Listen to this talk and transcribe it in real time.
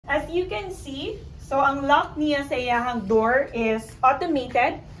As you can see, so ang lock niya sa iyahang door is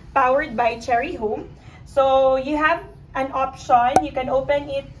automated, powered by Cherry Home. So you have an option, you can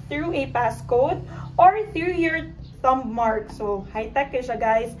open it through a passcode or through your thumb mark. So high-tech siya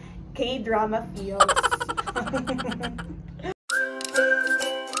guys, K-drama feels.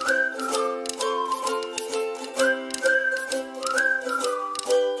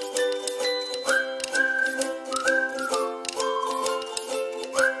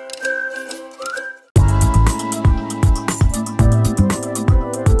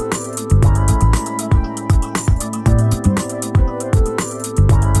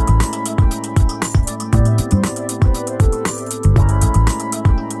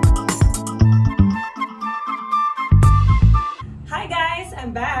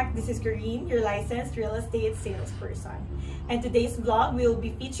 I'm back. This is Corrinne, your licensed real estate salesperson. And today's vlog will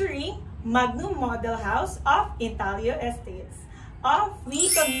be featuring Magnum model house of Intalio Estates of We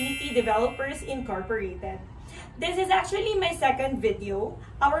Community Developers Incorporated. This is actually my second video.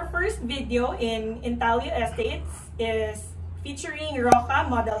 Our first video in Intalio Estates is featuring Roca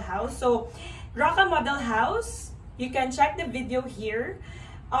model house. So Roca model house, you can check the video here.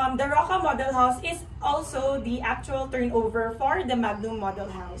 The Roca model house is also the actual turnover for the Magnum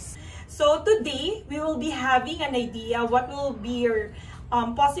model house. So today, we will be having an idea what will be your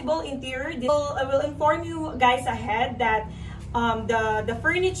possible interior. I will inform you guys ahead that the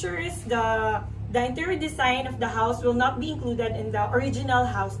furnitures, the interior design of the house will not be included in the original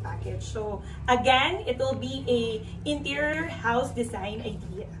house package. So again, it will be a interior house design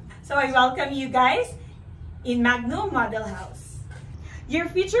idea. So I welcome you guys in Magnum model house. Your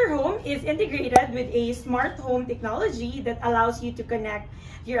future home is integrated with a smart home technology that allows you to connect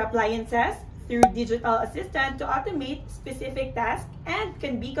your appliances through digital assistant to automate specific tasks and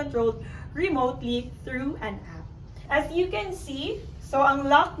can be controlled remotely through an app. As you can see, so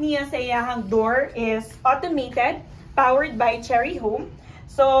ang lock niya sa iyahang door is automated, powered by Cherry Home.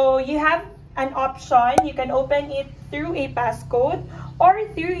 So you have an option, you can open it through a passcode or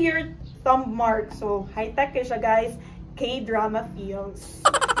through your thumb mark. So high-tech siya guys. K-drama feels.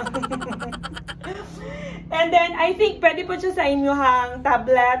 And then, I think pwede po siya sa inyong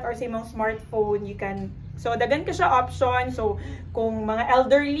tablet or sa inyong smartphone. You can, so dagan ka siya option. So, kung mga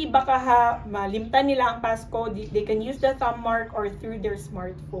elderly baka malimtan nila ang passcode, they can use the thumb mark or through their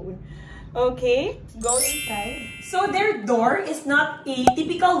smartphone. Okay, go inside. So their door is not a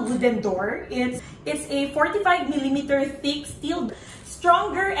typical wooden door. It's a 45mm thick steel,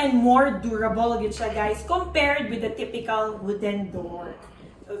 stronger and more durable yun siya guys compared with the typical wooden door.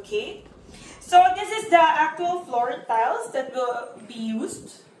 Okay, so this is the actual floor tiles that will be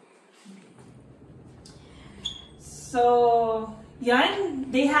used. So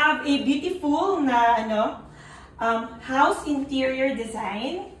yan, they have a beautiful na house interior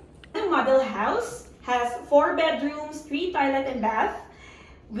design. The model house has 4 bedrooms, 3 toilet and bath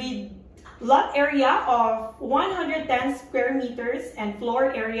with lot area of 110 square meters and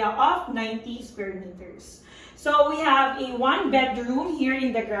floor area of 90 square meters. So we have a 1 bedroom here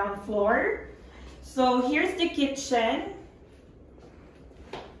in the ground floor. So here's the kitchen.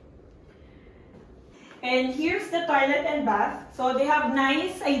 And here's the toilet and bath. So they have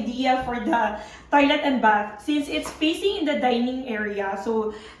nice idea for the toilet and bath since it's facing in the dining area.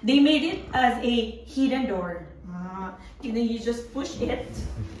 So they made it as a hidden door. And then you just push it.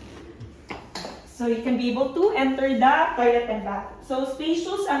 So you can be able to enter the toilet and bath. So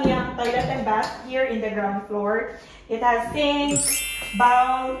spacious ang yung toilet and bath here in the ground floor. It has sink,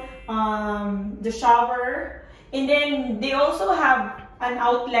 bowl, the shower. And then they also have an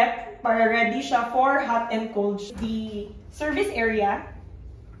outlet para ready siya for hot and cold. The service area.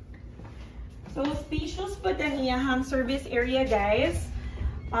 So spacious po ang iyahang service area guys.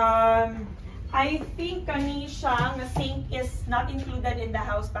 I think kani siya nga sink is not included in the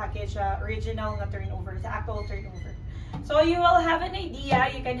house package, original na turnover, the actual turnover. So you will have an idea.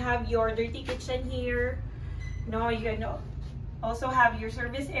 You can have your dirty kitchen here. No, you can also have your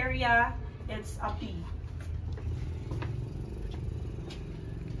service area. It's up to you.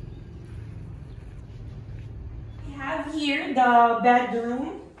 We have here the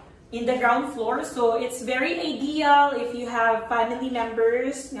bedroom in the ground floor. So it's very ideal if you have family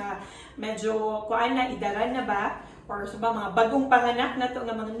members na medyo kuan na idaran na ba or so ba mga bagong panganak na to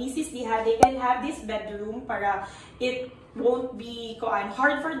nga mga misis diha, they can have this bedroom para it won't be kuan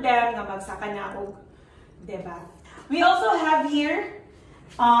hard for them nga magsaka na og, diba? We also have here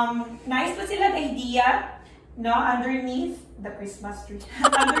nice pa silang idea no underneath the Christmas tree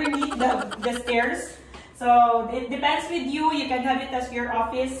underneath the stairs. So it depends with you. You can have it as your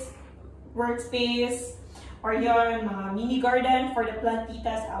office workspace or yon, mga mini garden for the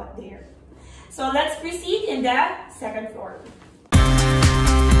plantitas out there. So let's proceed in the second floor.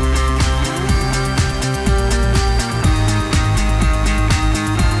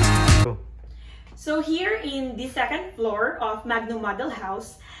 So here in the second floor of Magnum Model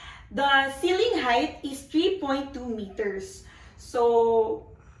House, the ceiling height is 3.2 meters. So,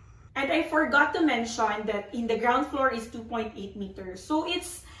 and I forgot to mention that in the ground floor is 2.8 meters. So it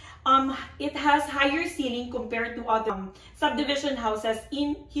has higher ceiling compared to other subdivision houses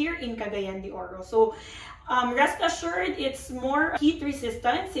here in Cagayan de Oro. So rest assured, it's more heat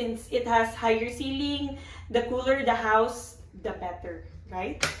resistant since it has higher ceiling. The cooler the house, the better,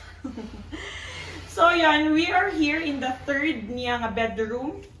 right? So yan, we are here in the third niyang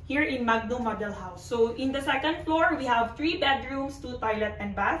bedroom here in Magnum Model House. So in the second floor, we have 3 bedrooms, 2 toilet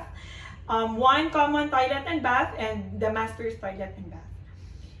and bath, 1 common toilet and bath, and the master's toilet and bath.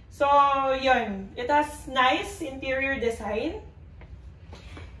 So yan, it has nice interior design.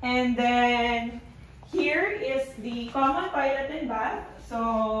 And then here is the common toilet and bath.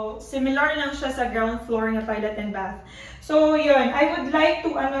 So similar lang siya sa ground floor na toilet and bath. So yun, I would like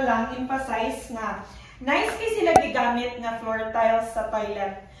to emphasize na nice kasi sila gigamit na floor tiles sa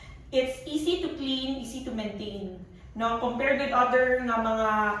toilet. It's easy to clean, easy to maintain. No, compared with other nga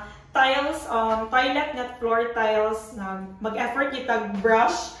mga tiles, toilet na floor tiles na mag-effort kita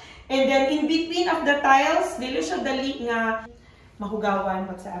brush. And then in between of the tiles, dili siya dali nga mahugawan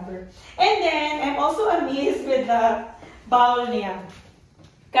whatsoever. And then I'm also amazed with the bowl niya.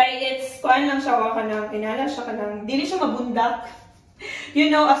 Kaya it's, kuan lang siya, inala siya kanang, dili siya mabundak.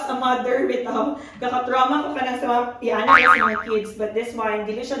 You know, as a mother, bitaw, kakatrauma ko kanang sa mga mga kids. But this one,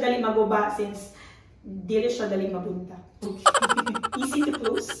 dili siya dali maguba since dili siya dali mabundak. Okay. Easy to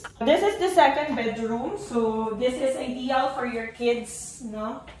close. This is the second bedroom. So, this is ideal for your kids,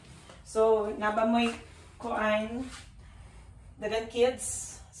 no? So, nabamoy kuan, dagang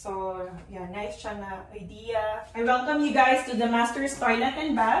kids. So, yeah, nice siya na idea. I welcome you guys to the master's toilet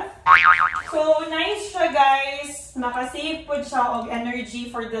and bath. So, nice siya guys. Makasave po siya og energy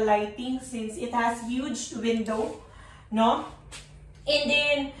for the lighting since it has huge window, no? And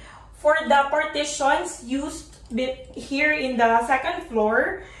then, for the partitions used here in the second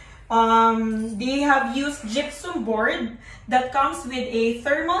floor, they have used gypsum board that comes with a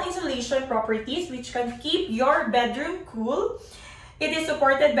thermal insulation properties which can keep your bedroom cool. It is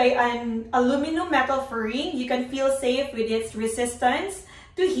supported by an aluminum metal furring. You can feel safe with its resistance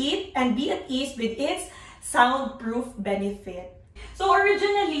to heat and be at ease with its soundproof benefit. So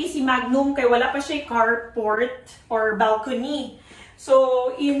originally, si Magnum kay wala pa siya carport or balcony.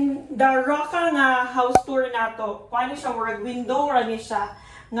 So in the Roca nga house tour nato, paano siya work window rani siya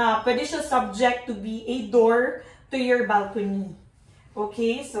nga pwede siya subject to be a door to your balcony.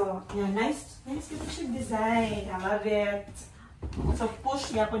 Okay, so yeah, nice design. I love it. So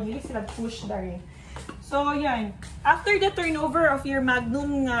push ya, kung hindi sila push dari. So yan, after the turnover of your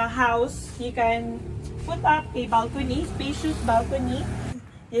Magnum house, you can put up a balcony, spacious balcony.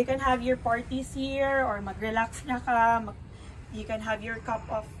 You can have your parties here or mag-relax na ka. You can have your cup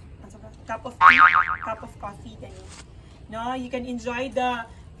of coffee ganyan. No, you can enjoy the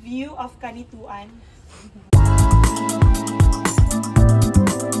view of Canitoan.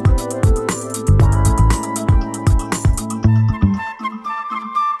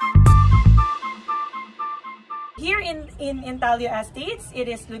 Here in Intalio Estates, it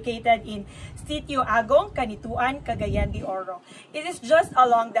is located in Sitio Agong, Canituan, Cagayan de Oro. It is just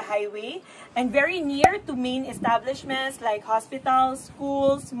along the highway and very near to main establishments like hospitals,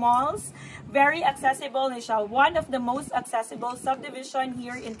 schools, malls. Very accessible na siya. One of the most accessible subdivision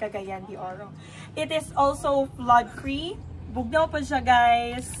here in Cagayan de Oro. It is also flood-free. Bugnaw pa siya,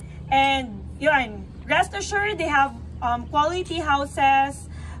 guys. And yun, rest assured they have quality houses,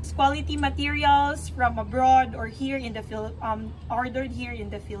 quality materials from abroad or here in the ordered here in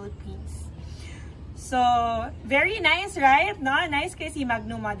the Philippines. So very nice, right? No, nice kasi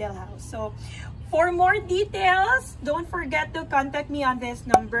Magnum Model House. So for more details, don't forget to contact me on this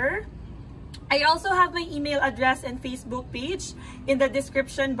number. I also have my email address and Facebook page in the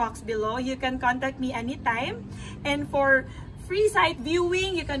description box below. You can contact me anytime. And for free site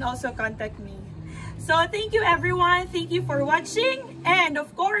viewing, you can also contact me. So thank you everyone. Thank you for watching. And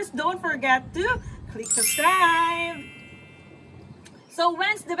of course, don't forget to click subscribe. So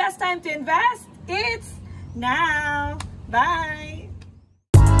when's the best time to invest? It's now. Bye.